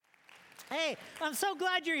Hey, I'm so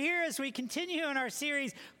glad you're here as we continue in our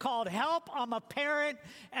series called Help, I'm a Parent.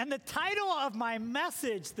 And the title of my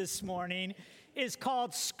message this morning is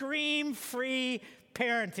called Scream-Free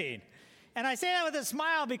Parenting. And I say that with a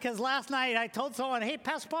smile because last night I told someone, hey,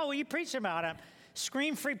 Pastor Paul, will you preach about it?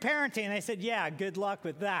 Scream-free parenting. And they said, yeah, good luck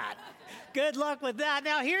with that. Good luck with that.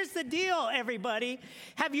 Now, here's the deal, everybody.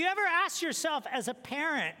 Have you ever asked yourself as a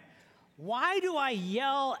parent, why do I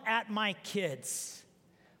yell at my kids?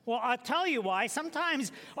 Well, I'll tell you why.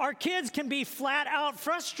 Sometimes our kids can be flat out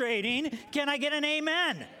frustrating. Can I get an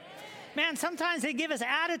amen? Man, sometimes they give us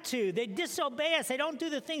attitude. They disobey us. They don't do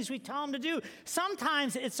the things we tell them to do.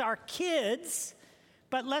 Sometimes it's our kids,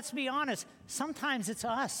 but let's be honest, sometimes it's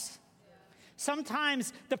us.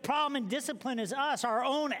 Sometimes the problem in discipline is us, our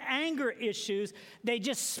own anger issues. They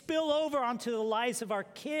just spill over onto the lives of our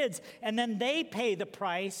kids, and then they pay the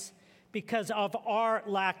price because of our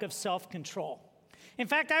lack of self-control. In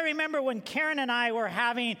fact, I remember when Karen and I were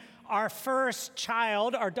having our first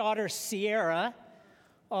child, our daughter Sierra.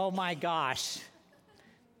 Oh my gosh.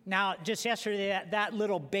 Now, just yesterday, that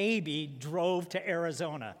little baby drove to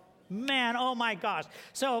Arizona. Man, oh my gosh.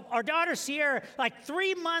 So our daughter Sierra, like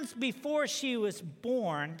 3 months before she was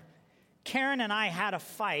born, Karen and I had a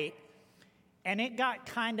fight, and it got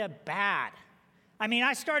kind of bad. I mean,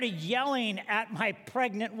 I started yelling at my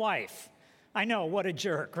pregnant wife. I know, what a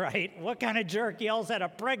jerk, right? What kind of jerk yells at a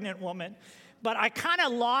pregnant woman? But I kind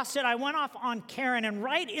of lost it. I went off on Karen, and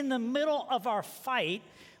right in the middle of our fight,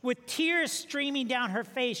 with tears streaming down her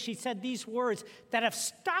face, she said these words that have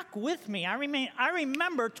stuck with me. I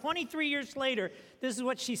remember 23 years later, this is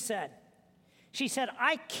what she said. She said,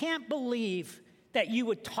 I can't believe that you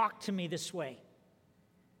would talk to me this way.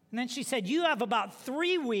 And then she said, you have about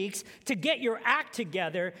 3 weeks to get your act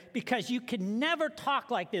together because you can never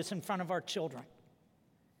talk like this in front of our children.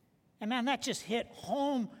 And man, that just hit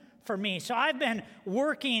home for me. So I've been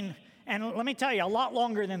working, and let me tell you, a lot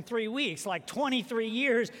longer than 3 weeks, like 23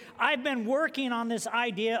 years. I've been working on this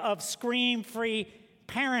idea of scream-free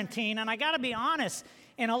parenting. And I got to be honest,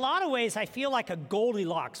 in a lot of ways, I feel like a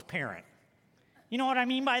Goldilocks parent. You know what I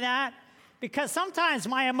mean by that? Because sometimes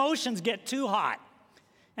my emotions get too hot.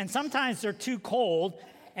 And sometimes they're too cold,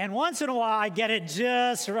 and once in a while I get it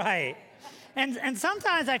just right. And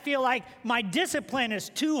sometimes I feel like my discipline is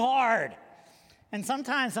too hard, and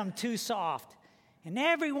sometimes I'm too soft. And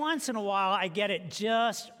every once in a while I get it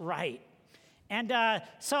just right. And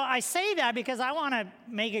so I say that because I want to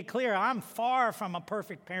make it clear I'm far from a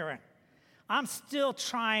perfect parent. I'm still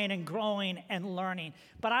trying and growing and learning.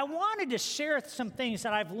 But I wanted to share some things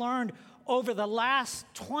that I've learned over the last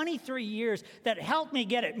 23 years that helped me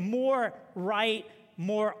get it more right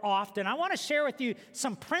more often. I want to share with you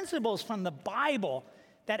some principles from the Bible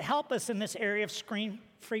that help us in this area of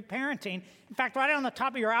screen-free parenting. In fact, right on the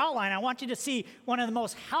top of your outline, I want you to see one of the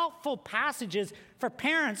most helpful passages for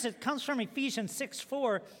parents. It comes from Ephesians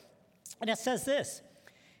 6:4, and it says this,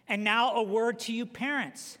 and now a word to you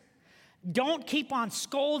parents. Don't keep on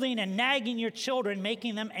scolding and nagging your children,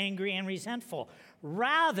 making them angry and resentful.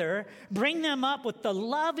 Rather, bring them up with the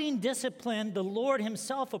loving discipline the Lord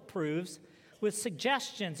himself approves, with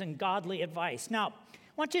suggestions and godly advice. Now,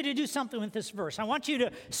 I want you to do something with this verse. I want you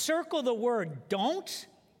to circle the word don't,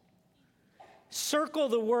 circle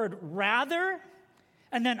the word rather,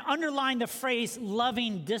 and then underline the phrase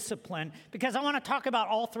loving discipline, because I want to talk about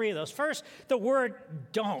all three of those. First, the word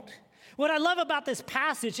don't. What I love about this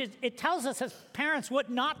passage, it tells us as parents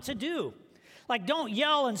what not to do. Like, don't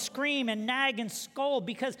yell and scream and nag and scold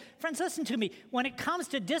because, friends, listen to me. When it comes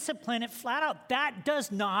to discipline, it flat out, that does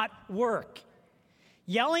not work.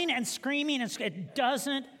 Yelling and screaming, it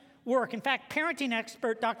doesn't work. In fact, parenting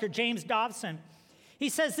expert Dr. James Dobson, he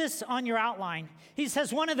says this on your outline. He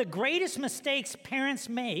says, one of the greatest mistakes parents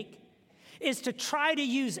make is to try to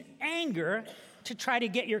use anger to try to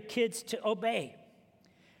get your kids to obey.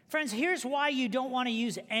 Friends, here's why you don't want to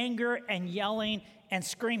use anger and yelling and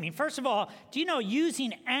screaming. First of all, do you know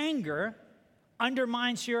using anger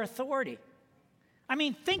undermines your authority? I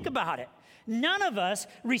mean, think about it. None of us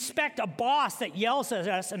respect a boss that yells at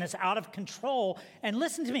us and is out of control. And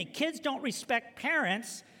listen to me, kids don't respect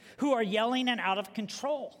parents who are yelling and out of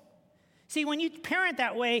control. See, when you parent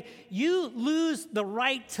that way, you lose the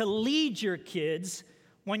right to lead your kids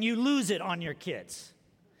when you lose it on your kids.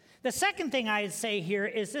 The second thing I'd say here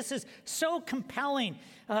is this is so compelling.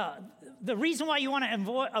 The reason why you want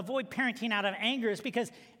to avoid parenting out of anger is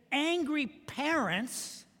because angry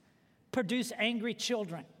parents produce angry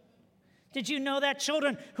children. Did you know that?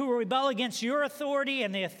 Children who rebel against your authority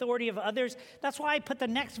and the authority of others. That's why I put the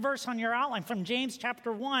next verse on your outline from James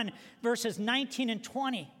chapter 1, verses 19 and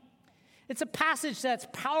 20. It's a passage that's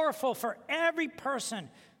powerful for every person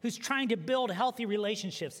who's trying to build healthy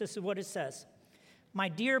relationships. This is what it says. My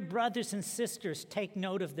dear brothers and sisters, take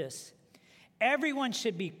note of this. Everyone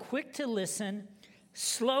should be quick to listen,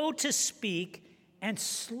 slow to speak, and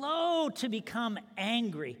slow to become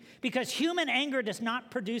angry, because human anger does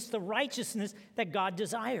not produce the righteousness that God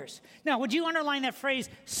desires. Now, would you underline that phrase,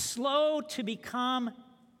 slow to become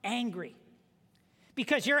angry?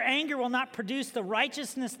 Because your anger will not produce the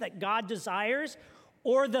righteousness that God desires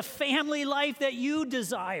or the family life that you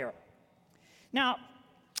desire. Now,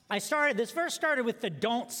 this verse started with the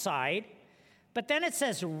don't side, but then it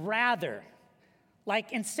says rather.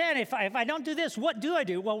 Like instead, if I don't do this, what do I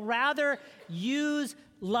do? Well, rather use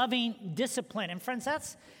loving discipline. And friends,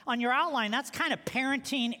 that's on your outline, that's kind of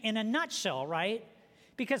parenting in a nutshell, right?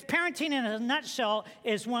 Because parenting in a nutshell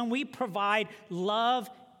is when we provide love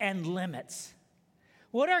and limits.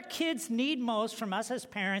 What our kids need most from us as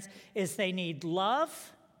parents is they need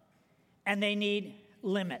love and they need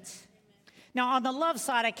limits. Now, on the love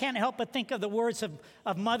side, I can't help but think of the words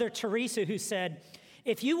of Mother Teresa, who said,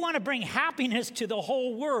 if you want to bring happiness to the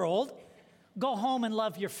whole world, go home and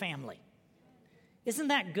love your family. Isn't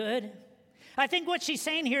that good? I think what she's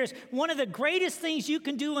saying here is one of the greatest things you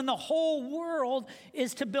can do in the whole world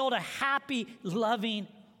is to build a happy, loving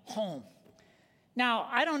home. Now,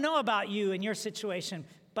 I don't know about you and your situation,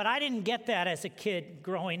 but I didn't get that as a kid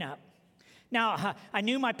growing up. Now, I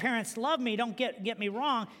knew my parents loved me, don't get me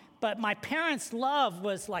wrong, but my parents' love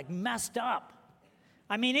was like messed up.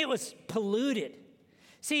 I mean, it was polluted.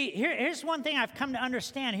 See, here's one thing I've come to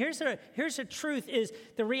understand. Here's a truth is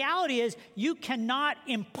the reality is you cannot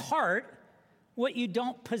impart what you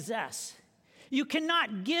don't possess. You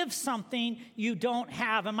cannot give something you don't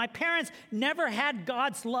have. And my parents never had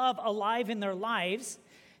God's love alive in their lives.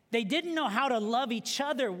 They didn't know how to love each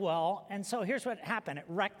other well. And so here's what happened. It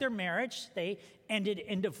wrecked their marriage. They ended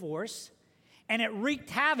in divorce. And it wreaked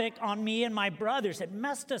havoc on me and my brothers. It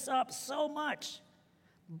messed us up so much.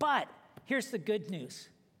 But here's the good news.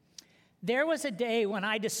 There was a day when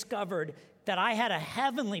I discovered that I had a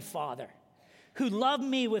heavenly Father who loved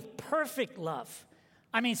me with perfect love.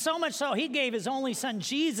 I mean, so much so, he gave his only son,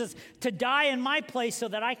 Jesus, to die in my place so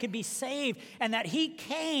that I could be saved, and that he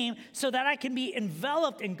came so that I can be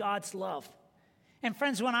enveloped in God's love. And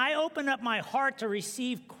friends, when I opened up my heart to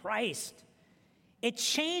receive Christ, it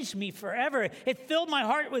changed me forever. It filled my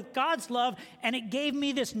heart with God's love, and it gave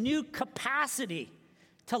me this new capacity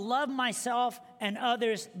to love myself and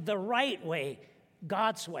others the right way,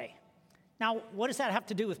 God's way. Now, what does that have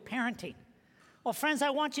to do with parenting? Well, friends, I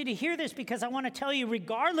want you to hear this because I want to tell you,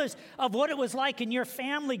 regardless of what it was like in your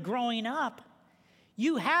family growing up,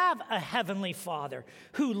 you have a heavenly Father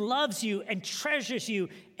who loves you and treasures you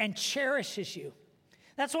and cherishes you.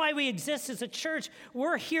 That's why we exist as a church.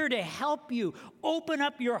 We're here to help you open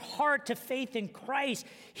up your heart to faith in Christ.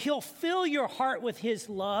 He'll fill your heart with his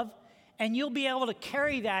love, and you'll be able to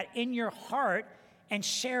carry that in your heart and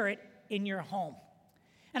share it in your home.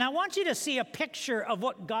 And I want you to see a picture of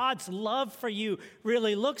what God's love for you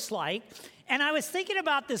really looks like. And I was thinking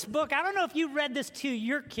about this book. I don't know if you read this to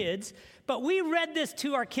your kids, but we read this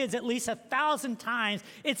to our kids at least 1,000 times.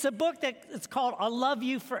 It's a book it's called I Love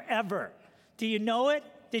You Forever. Do you know it?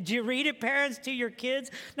 Did you read it, parents, to your kids?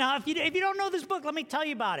 Now, if you don't know this book, let me tell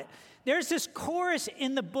you about it. There's this chorus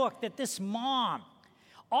in the book that this mom,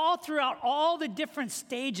 all throughout all the different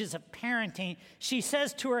stages of parenting, she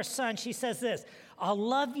says to her son, she says this, I'll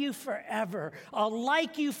love you forever. I'll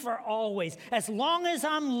like you for always. As long as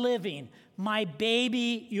I'm living, my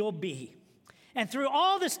baby you'll be. And through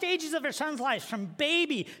all the stages of her son's life, from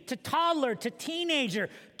baby to toddler to teenager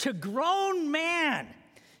to grown man.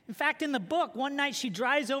 In fact, in the book, one night she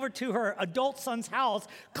drives over to her adult son's house,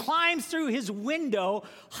 climbs through his window,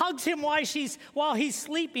 hugs him while he's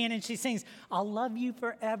sleeping, and she sings, I'll love you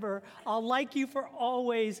forever. I'll like you for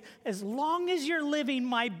always. As long as you're living,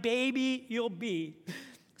 my baby you'll be.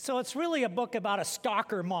 So it's really a book about a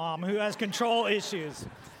stalker mom who has control issues.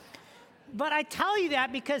 But I tell you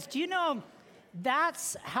that because, do you know,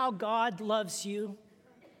 that's how God loves you.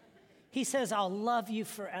 He says, I'll love you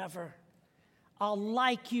forever. I'll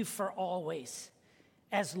like you for always.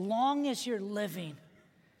 As long as you're living,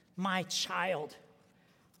 my child,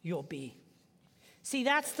 you'll be. See,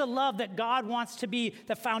 that's the love that God wants to be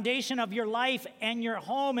the foundation of your life and your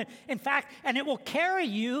home. And in fact, and it will carry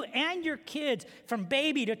you and your kids from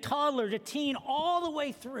baby to toddler to teen all the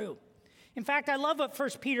way through. In fact, I love what 1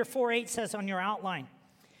 Peter 4:8 says on your outline.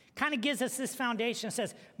 Kind of gives us this foundation. It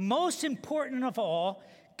says, most important of all,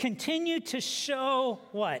 continue to show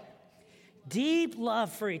what? Deep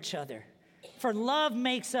love for each other. For love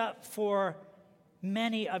makes up for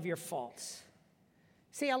many of your faults.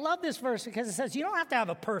 See, I love this verse because it says you don't have to have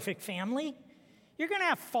a perfect family. You're going to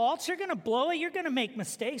have faults. You're going to blow it. You're going to make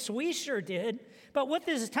mistakes. We sure did. But what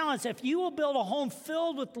this is telling us, if you will build a home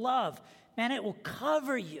filled with love, man, it will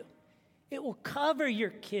cover you. It will cover your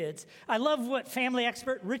kids. I love what family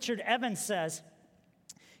expert Richard Evans says.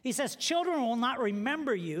 He says, children will not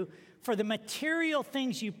remember you for the material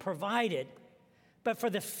things you provided, but for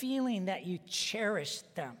the feeling that you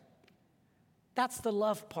cherished them. That's the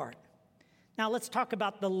love part. Now let's talk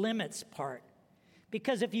about the limits part.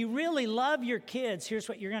 Because if you really love your kids, here's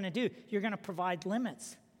what you're going to do. You're going to provide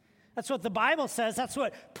limits. That's what the Bible says. That's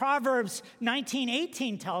what Proverbs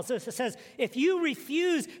 19:18 tells us. It says, if you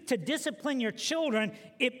refuse to discipline your children,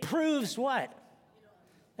 it proves what?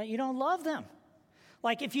 That you don't love them.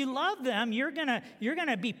 Like if you love them, you're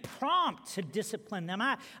gonna be prompt to discipline them.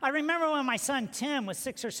 I remember when my son Tim was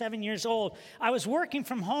 6 or 7 years old, I was working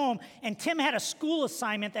from home, and Tim had a school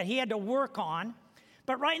assignment that he had to work on.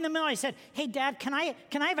 But right in the middle, I said, hey, Dad, can I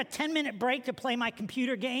have a 10-minute break to play my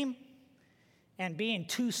computer game? And being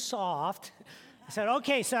too soft, I said,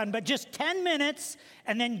 okay, son, but just 10 minutes,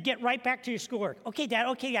 and then get right back to your schoolwork. Okay,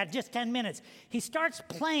 Dad, just 10 minutes. He starts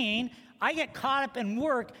playing. I get caught up in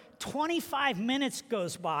work. 25 minutes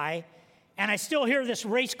goes by, and I still hear this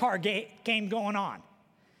race car game going on.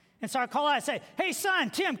 And so I call out, I say, hey, son,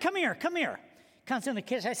 Tim, come here. Comes in the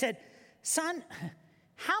kitchen. I said, son,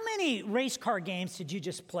 how many race car games did you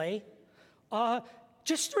just play?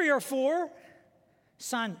 Just 3 or 4.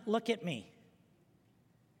 Son, look at me.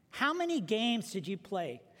 How many games did you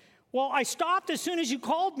play? Well, I stopped as soon as you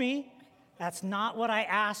called me. That's not what I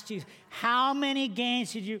asked you. How many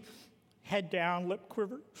games did you... Head down, lip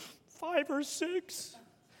quiver. 5 or 6.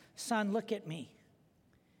 Son, look at me.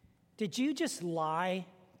 Did you just lie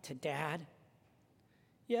to Dad?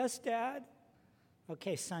 Yes, Dad.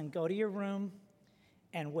 Okay, son, go to your room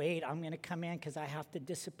and wait. I'm going to come in because I have to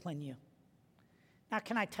discipline you. Now,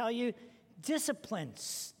 can I tell you, discipline,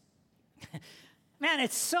 man,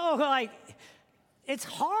 it's so it's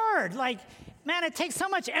hard. Man, it takes so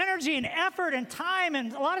much energy and effort and time,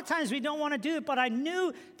 and a lot of times we don't want to do it, but I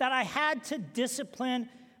knew that I had to discipline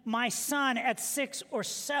my son at 6 or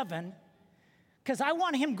 7 because I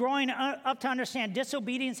want him growing up to understand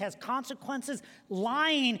disobedience has consequences.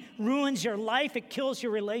 Lying ruins your life. It kills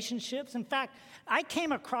your relationships. In fact, I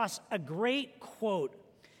came across a great quote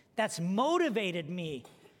that's motivated me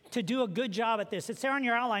to do a good job at this. It's there on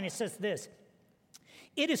your outline. It says this: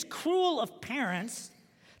 it is cruel of parents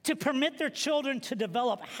to permit their children to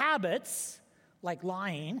develop habits, like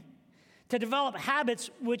lying, to develop habits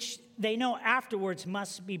which they know afterwards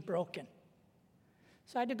must be broken.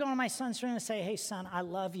 So I had to go to my son's room and say, hey, son, I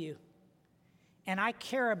love you. And I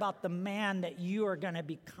care about the man that you are going to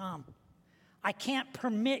become. I can't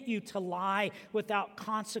permit you to lie without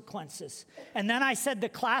consequences. And then I said the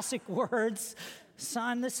classic words,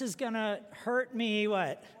 son, this is going to hurt me,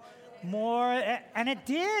 what? More. And it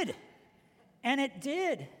did. And it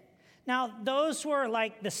did. Now, those were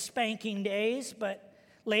like the spanking days, but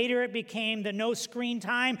later it became the no screen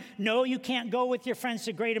time. No, you can't go with your friends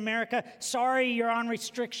to Great America. Sorry, you're on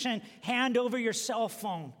restriction. Hand over your cell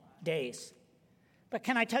phone days. But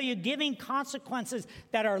can I tell you, giving consequences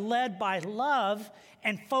that are led by love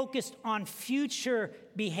and focused on future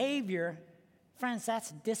behavior, friends,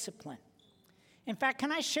 that's discipline. In fact,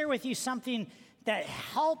 can I share with you something that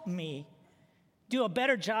helped me do a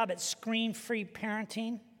better job at screen-free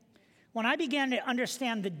parenting? When I began to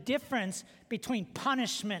understand the difference between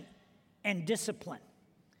punishment and discipline.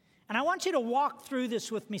 And I want you to walk through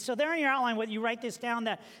this with me. So there in your outline, when you write this down,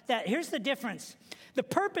 that here's the difference. The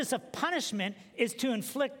purpose of punishment is to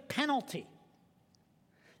inflict penalty.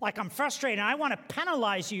 Like I'm frustrated, and I want to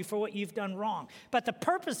penalize you for what you've done wrong. But the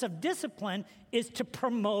purpose of discipline is to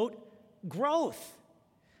promote growth.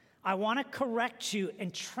 I want to correct you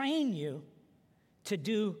and train you to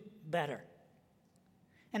do better.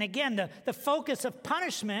 And again, the focus of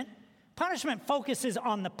punishment focuses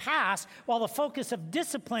on the past, while the focus of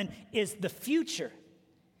discipline is the future.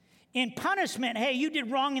 In punishment, hey, you did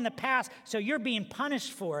wrong in the past, so you're being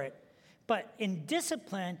punished for it. But in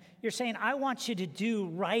discipline, you're saying, I want you to do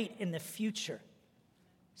right in the future.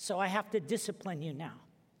 So I have to discipline you now.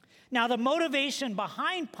 Now, the motivation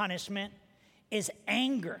behind punishment is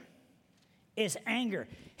anger.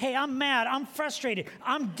 Hey, I'm mad. I'm frustrated.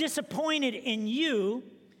 I'm disappointed in you.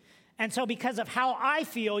 And so because of how I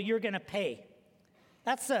feel, you're going to pay.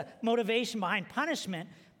 That's the motivation behind punishment.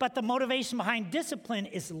 But the motivation behind discipline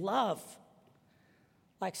is love.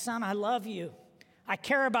 Like, son, I love you. I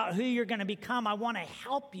care about who you're going to become. I want to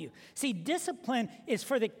help you. See, discipline is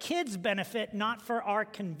for the kids' benefit, not for our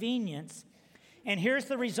convenience. And here's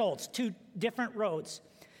the results, two different roads.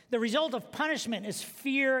 The result of punishment is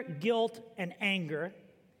fear, guilt, and anger.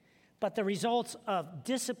 But the results of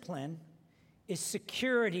discipline is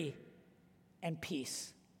security and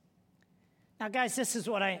peace. Now, guys, this is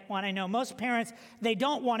what I know. Most parents, they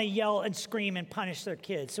don't want to yell and scream and punish their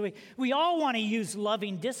kids. So we all want to use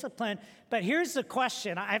loving discipline. But here's the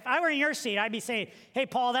question. If I were in your seat, I'd be saying, hey,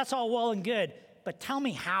 Paul, that's all well and good, but tell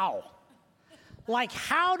me how. Like,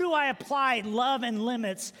 how do I apply love and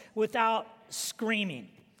limits without screaming?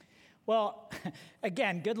 Well,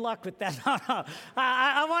 again, good luck with that.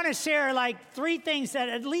 I want to share like 3 things that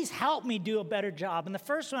at least help me do a better job. And the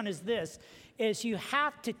first one is this, is you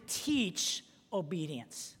have to teach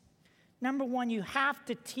obedience. Number 1, you have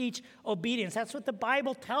to teach obedience. That's what the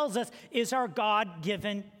Bible tells us is our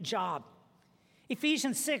God-given job.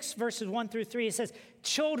 Ephesians 6, verses 1 through 3, it says,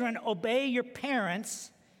 children, obey your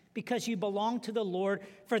parents because you belong to the Lord,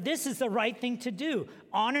 for this is the right thing to do.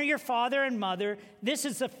 Honor your father and mother. This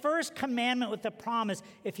is the first commandment with the promise.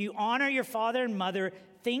 If you honor your father and mother,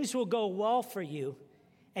 things will go well for you,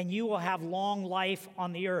 and you will have long life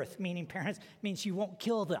on the earth. Meaning parents, means you won't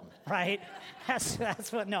kill them, right?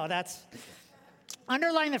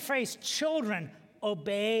 Underline the phrase, children,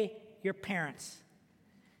 obey your parents.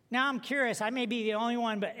 Now I'm curious, I may be the only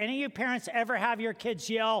one, but any of you parents ever have your kids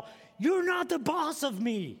yell, you're not the boss of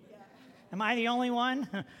me? Am I the only one?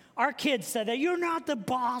 Our kids said that, you're not the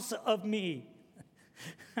boss of me.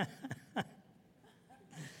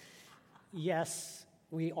 Yes,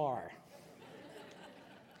 we are.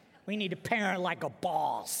 We need to parent like a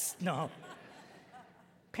boss. No.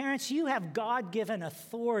 Parents, you have God-given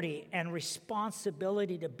authority and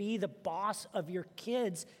responsibility to be the boss of your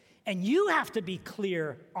kids, and you have to be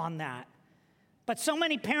clear on that. But so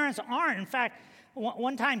many parents aren't. In fact,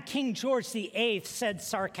 one time King George VIII said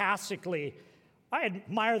sarcastically, I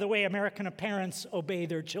admire the way American parents obey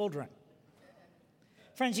their children.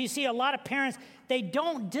 Friends, you see, a lot of parents, they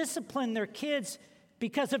don't discipline their kids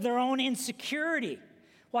because of their own insecurity.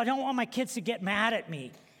 Well, I don't want my kids to get mad at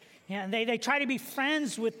me. And they try to be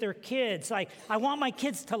friends with their kids. Like, I want my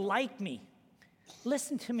kids to like me.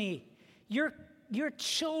 Listen to me. Your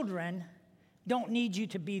children don't need you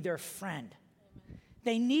to be their friend.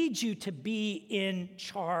 They need you to be in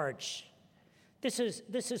charge. This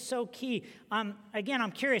is so key. Again,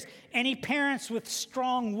 I'm curious. Any parents with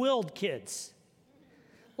strong-willed kids?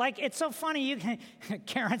 Like, it's so funny.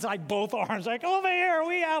 Karen's like both arms, like, over here,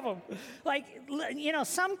 we have them. Like,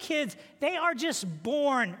 some kids, they are just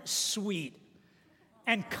born sweet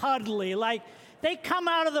and cuddly. Like, they come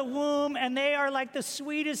out of the womb, and they are like the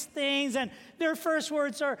sweetest things, and their first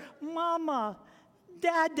words are, Mama,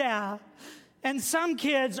 Dada. And some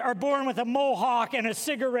kids are born with a mohawk and a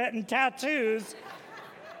cigarette and tattoos,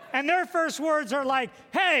 and their first words are like,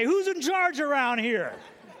 hey, who's in charge around here?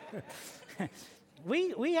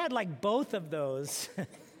 We had like both of those.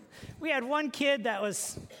 We had one kid that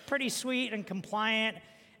was pretty sweet and compliant,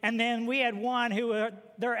 and then we had one who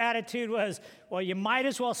their attitude was, well, you might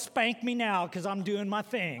as well spank me now because I'm doing my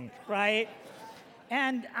thing, right?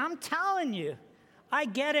 And I'm telling you, I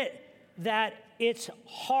get it that it's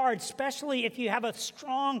hard, especially if you have a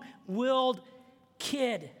strong-willed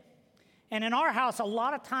kid. And in our house, a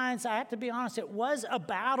lot of times, I have to be honest, it was a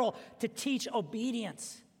battle to teach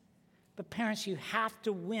obedience. But parents, you have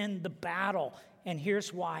to win the battle, and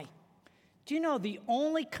here's why. Do you know the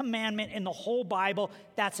only commandment in the whole Bible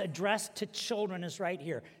that's addressed to children is right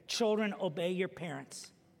here? Children, obey your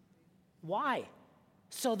parents. Why?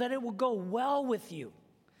 So that it will go well with you.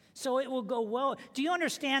 So it will go well. Do you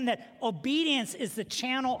understand that obedience is the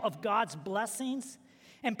channel of God's blessings?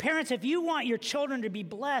 And parents, if you want your children to be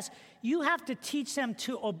blessed, you have to teach them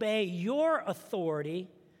to obey your authority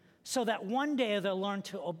so that one day they'll learn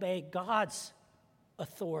to obey God's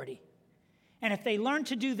authority. And if they learn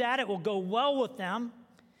to do that, it will go well with them,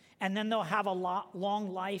 and then they'll have a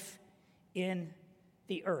long life in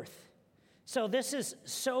the earth. So this is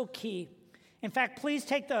so key. In fact, please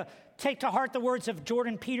take to heart the words of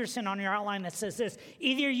Jordan Peterson on your outline that says this: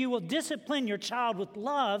 either you will discipline your child with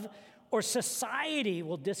love, or society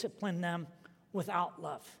will discipline them without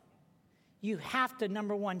love. You have to,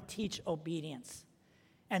 number 1, teach obedience.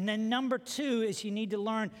 And then number 2 is you need to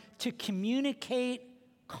learn to communicate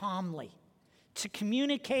calmly. To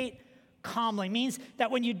communicate calmly means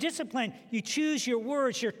that when you discipline, you choose your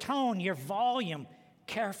words, your tone, your volume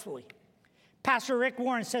carefully. Pastor Rick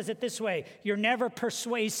Warren says it this way: you're never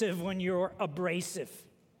persuasive when you're abrasive.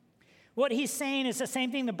 What he's saying is the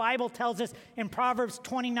same thing the Bible tells us in Proverbs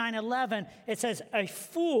 29:11. It says, a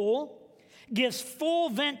fool gives full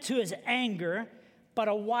vent to his anger, but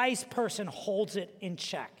a wise person holds it in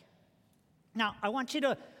check. Now, I want you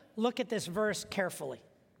to look at this verse carefully,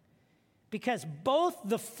 because both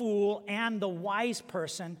the fool and the wise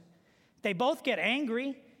person, they both get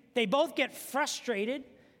angry, they both get frustrated,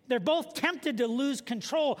 they're both tempted to lose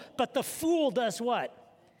control, but the fool does what?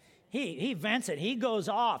 He vents it, he goes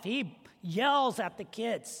off, he yells at the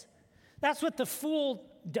kids. That's what the fool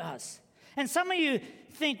does. And some of you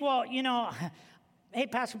think, well, hey,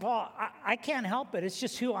 Pastor Paul, I can't help it. It's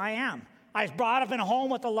just who I am. I was brought up in a home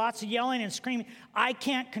with lots of yelling and screaming. I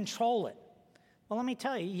can't control it. Well, let me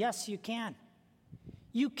tell you, yes, you can.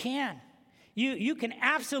 You can. You can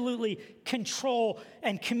absolutely control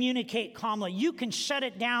and communicate calmly. You can shut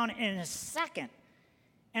it down in a second.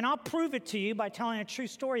 And I'll prove it to you by telling a true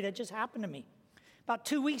story that just happened to me. About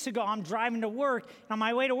 2 weeks ago, I'm driving to work. And on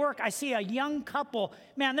my way to work, I see a young couple.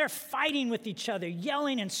 Man, they're fighting with each other,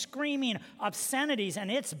 yelling and screaming obscenities, and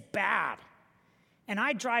it's bad. And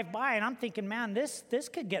I drive by, and I'm thinking, man, this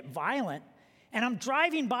could get violent. And I'm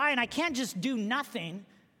driving by, and I can't just do nothing.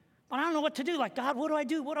 But I don't know what to do. Like, God, what do I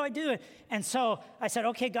do? What do I do? And so I said,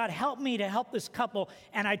 okay, God, help me to help this couple.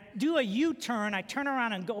 And I do a U-turn. I turn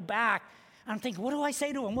around and go back. And I'm thinking, what do I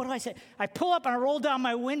say to him? What do I say? I pull up and I roll down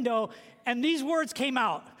my window, and these words came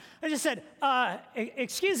out. I just said,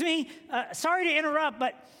 excuse me, sorry to interrupt,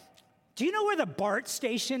 but do you know where the BART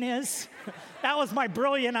station is? That was my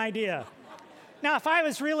brilliant idea. Now, if I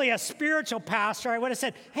was really a spiritual pastor, I would have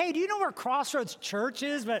said, hey, do you know where Crossroads Church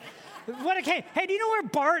is? But what okay, hey, do you know where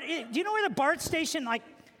BART is? Do you know where the BART station,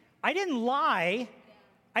 I didn't lie.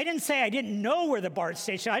 I didn't say I didn't know where the BART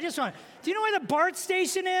station, I just went, do you know where the BART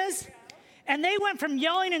station is? And they went from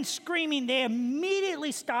yelling and screaming, they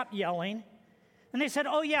immediately stopped yelling. And they said,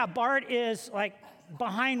 oh yeah, BART is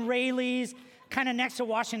behind Rayleigh's, kind of next to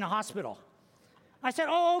Washington Hospital. I said,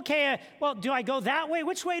 oh, okay, well, do I go that way?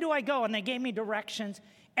 Which way do I go? And they gave me directions.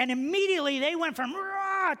 And immediately they went from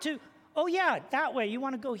rah to, oh yeah, that way. You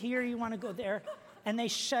want to go here, you want to go there. And they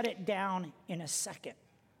shut it down in a second.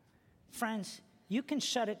 Friends, you can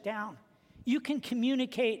shut it down. You can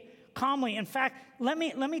communicate calmly. In fact, let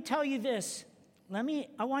me tell you this.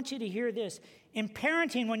 I want you to hear this. In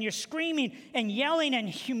parenting, when you're screaming and yelling and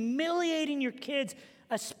humiliating your kids,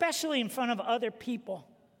 especially in front of other people,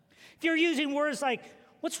 if you're using words like,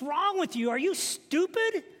 what's wrong with you? Are you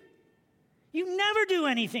stupid? You never do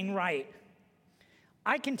anything right.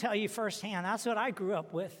 I can tell you firsthand, that's what I grew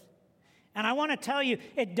up with. And I want to tell you,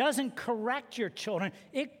 it doesn't correct your children.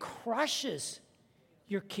 It crushes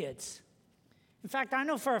your kids. In fact, I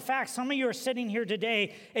know for a fact some of you are sitting here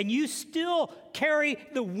today and you still carry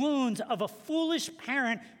the wounds of a foolish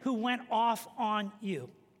parent who went off on you.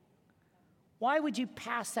 Why would you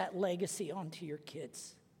pass that legacy on to your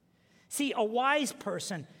kids? See, a wise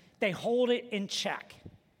person, they hold it in check.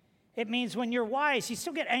 It means when you're wise, you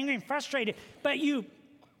still get angry and frustrated, but you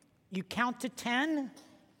count to 10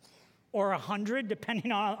 or 100,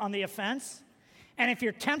 depending on the offense. And if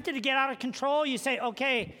you're tempted to get out of control, you say,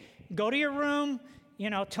 okay, go to your room,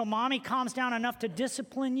 till mommy calms down enough to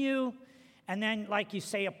discipline you. And then, you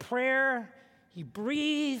say a prayer, you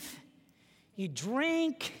breathe, you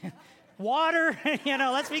drink water,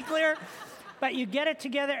 let's be clear. But you get it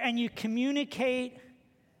together and you communicate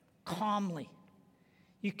calmly.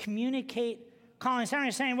 You communicate calmly. Some of you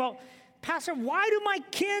are saying, well, Pastor, why do my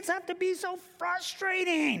kids have to be so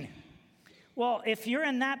frustrating? Well, if you're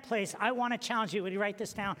in that place, I want to challenge you, would you write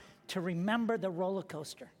this down, to remember the roller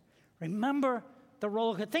coaster. Remember the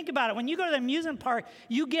roller coaster. Think about it. When you go to the amusement park,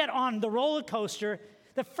 you get on the roller coaster.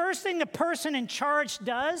 The first thing the person in charge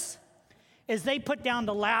does is they put down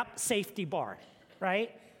the lap safety bar,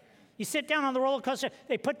 right? You sit down on the roller coaster,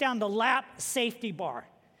 they put down the lap safety bar.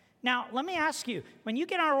 Now, let me ask you, when you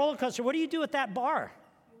get on a roller coaster, what do you do with that bar?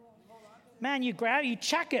 Man, you grab it, you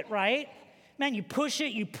check it, right? Man, you push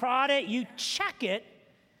it, you prod it, you check it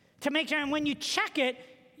to make sure. And when you check it,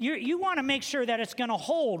 you want to make sure that it's going to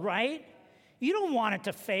hold, right? You don't want it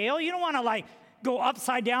to fail. You don't want to go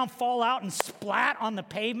upside down, fall out, and splat on the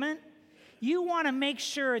pavement. You want to make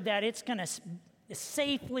sure that it's going to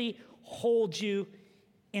safely hold you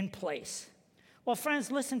in place. Well, friends,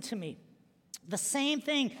 listen to me. The same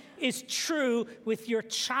thing is true with your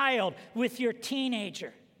child, with your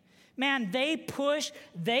teenager. Man, they push,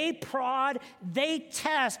 they prod, they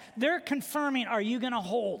test. They're confirming, are you going to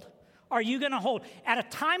hold? Are you going to hold? At a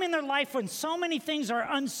time in their life when so many things are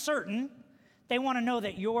uncertain, they want to know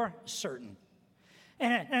that you're certain.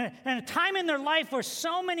 And a time in their life where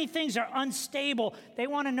so many things are unstable, they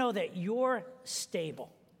want to know that you're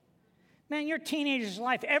stable. Man, your teenager's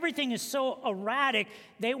life, everything is so erratic,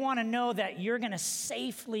 they want to know that you're going to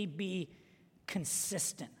safely be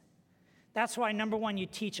consistent. That's why, number one, you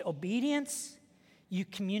teach obedience, you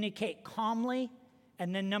communicate calmly,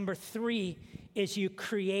 and then number 3 is you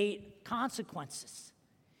create consequences.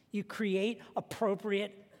 You create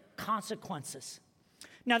appropriate consequences.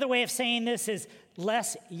 Another way of saying this is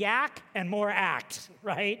less yak and more act,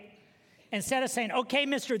 right? Instead of saying, okay,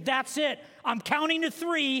 mister, that's it. I'm counting to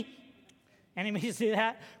 3. Anybody see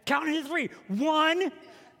that? Counting to 3. 1,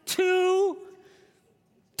 2,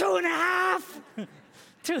 2.5.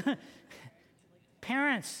 2.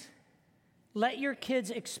 Parents, let your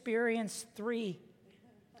kids experience 3.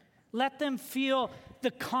 Let them feel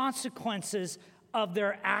the consequences of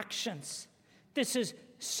their actions. This is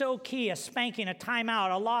so key. A spanking, a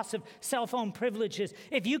timeout, a loss of cell phone privileges.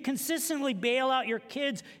 If you consistently bail out your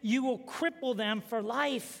kids, you will cripple them for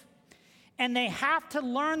life. And they have to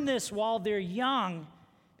learn this while they're young,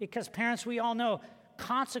 because parents, we all know,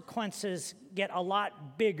 consequences get a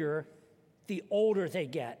lot bigger the older they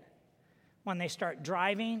get. When they start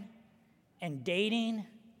driving and dating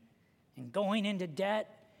and going into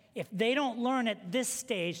debt, if they don't learn at this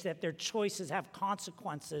stage that their choices have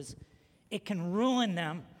consequences, it can ruin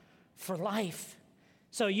them for life.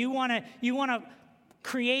 So you want to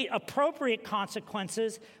create appropriate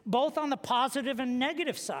consequences, both on the positive and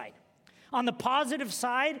negative side. On the positive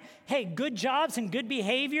side, hey, good jobs and good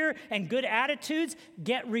behavior and good attitudes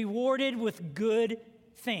get rewarded with good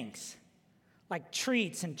things, like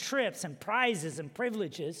treats and trips and prizes and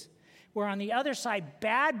privileges. Where on the other side,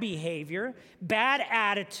 bad behavior, bad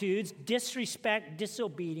attitudes, disrespect,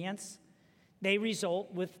 disobedience, they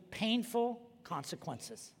result with painful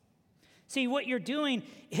consequences. See, what you're doing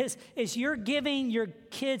is you're giving your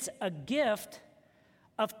kids a gift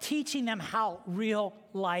of teaching them how real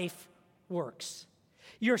life works.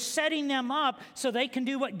 You're setting them up so they can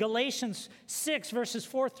do what Galatians 6, verses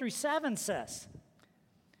 4 through 7 says.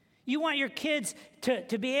 You want your kids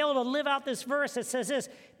to be able to live out this verse that says this: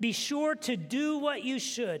 be sure to do what you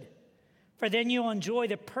should, for then you'll enjoy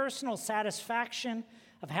the personal satisfaction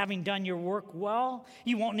of having done your work well.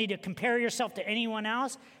 You won't need to compare yourself to anyone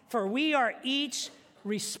else, for we are each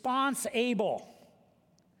responsible.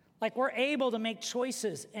 Like, we're able to make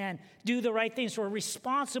choices and do the right things. We're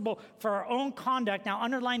responsible for our own conduct. Now,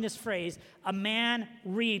 underline this phrase: a man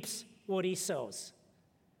reaps what he sows.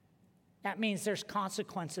 That means there's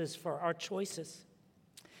consequences for our choices.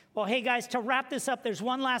 Well, hey guys, to wrap this up, there's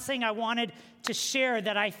one last thing I wanted to share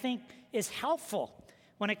that I think is helpful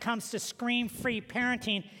when it comes to scream-free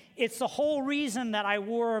parenting. It's the whole reason that I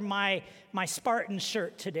wore my Spartan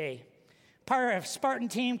shirt today. Part of a Spartan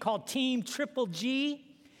team called Team Triple G.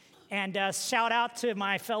 And shout out to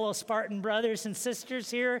my fellow Spartan brothers and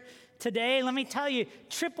sisters here today. Let me tell you,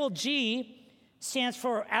 Triple G stands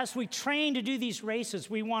for, as we train to do these races,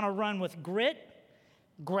 we want to run with grit,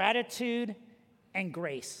 gratitude, and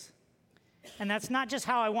grace. And that's not just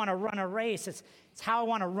how I want to run a race, it's how I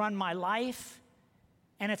want to run my life,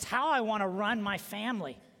 and it's how I want to run my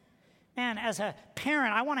family. Man, as a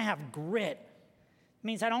parent, I want to have grit. It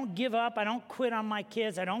means I don't give up, I don't quit on my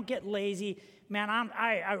kids, I don't get lazy. Man,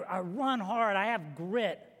 I run hard, I have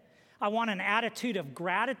grit. I want an attitude of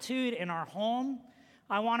gratitude in our home.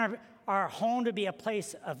 I want our home to be a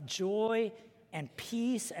place of joy and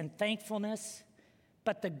peace and thankfulness.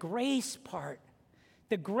 But the grace part,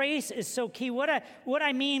 the grace is so key. What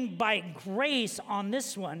I mean by grace on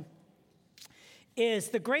this one is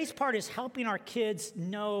the grace part is helping our kids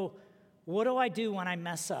know, what do I do when I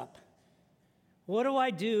mess up? What do I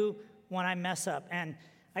do when I mess up? And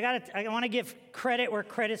I want to give credit where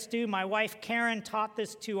credit's due. My wife, Karen, taught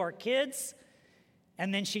this to our kids,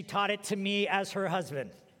 and then she taught it to me as her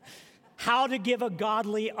husband. How to give a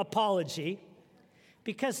godly apology.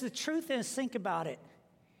 Because the truth is, think about it.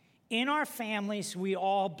 In our families, we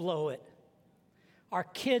all blow it. Our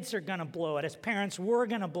kids are going to blow it. As parents, we're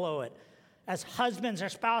going to blow it. As husbands or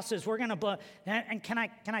spouses, we're going to blow it. And can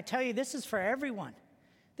I tell you, this is for everyone.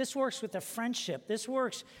 This works with a friendship. This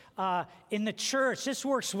works in the church. This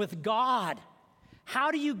works with God.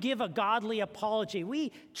 How do you give a godly apology?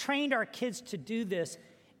 We trained our kids to do this,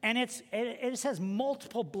 and it has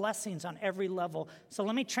multiple blessings on every level. So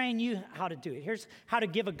let me train you how to do it. Here's how to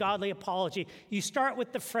give a godly apology. You start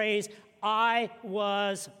with the phrase, I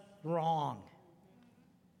was wrong.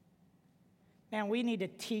 Man, we need to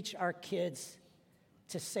teach our kids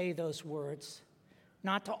to say those words.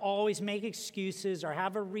 Not to always make excuses or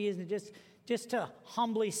have a reason, just to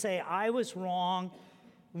humbly say, I was wrong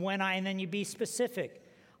and then you be specific.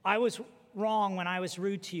 I was wrong when I was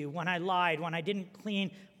rude to you, when I lied, when I didn't clean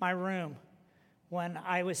my room, when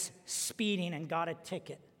I was speeding and got a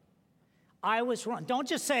ticket. I was wrong. Don't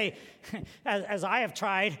just say, as I have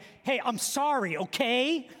tried, hey, I'm sorry,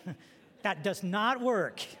 okay? That does not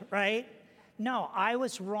work, right? no, I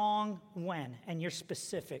was wrong when, and you're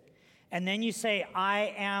specific. And then you say,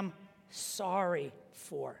 I am sorry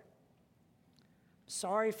for.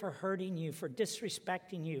 Sorry for hurting you, for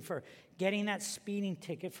disrespecting you, for getting that speeding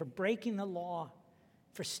ticket, for breaking the law,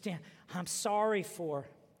 I'm sorry for.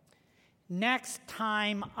 Next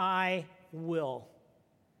time I will.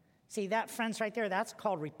 See, that, friends, right there, that's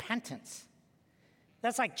called repentance.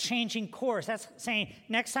 That's like changing course. That's saying,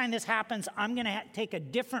 next time this happens, I'm going to take a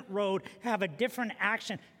different road, have a different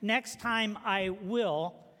action. Next time I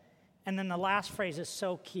will. And then the last phrase is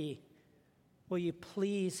so key. Will you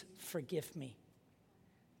please forgive me?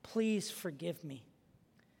 Please forgive me.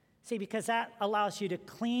 See, because that allows you to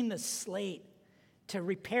clean the slate, to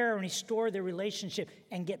repair and restore the relationship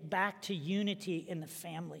and get back to unity in the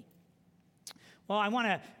family. Well, I want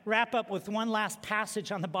to wrap up with one last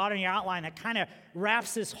passage on the bottom of your outline that kind of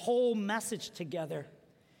wraps this whole message together.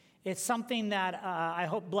 It's something that I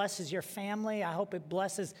hope blesses your family. I hope it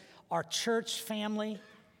blesses our church family.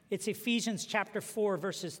 It's Ephesians chapter 4,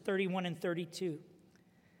 verses 31 and 32.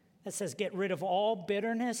 That says, get rid of all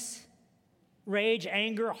bitterness, rage,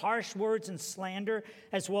 anger, harsh words, and slander,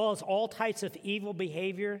 as well as all types of evil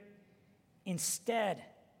behavior. Instead,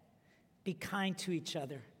 be kind to each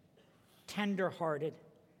other, tender-hearted,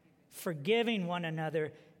 forgiving one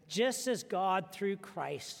another, just as God, through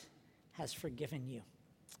Christ, has forgiven you.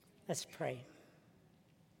 Let's pray.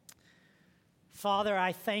 Father,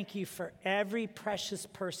 I thank you for every precious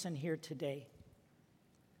person here today.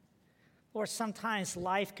 Lord, sometimes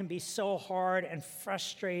life can be so hard and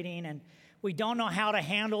frustrating, and we don't know how to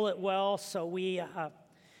handle it well, so we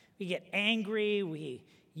get angry, we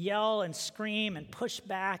yell and scream and push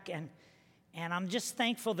back, and I'm just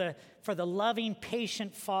thankful for the loving,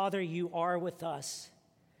 patient Father you are with us.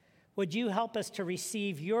 Would you help us to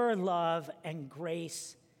receive your love and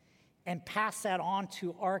grace and pass that on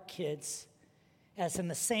to our kids, as in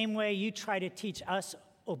the same way you try to teach us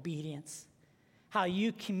obedience, how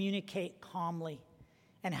you communicate calmly,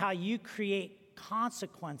 and how you create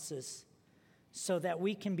consequences so that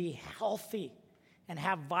we can be healthy and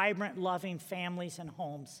have vibrant, loving families and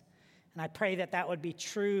homes. And I pray that that would be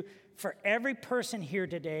true for every person here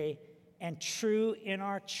today and true in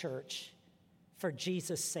our church for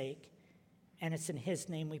Jesus' sake. And it's in his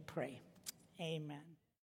name we pray. Amen.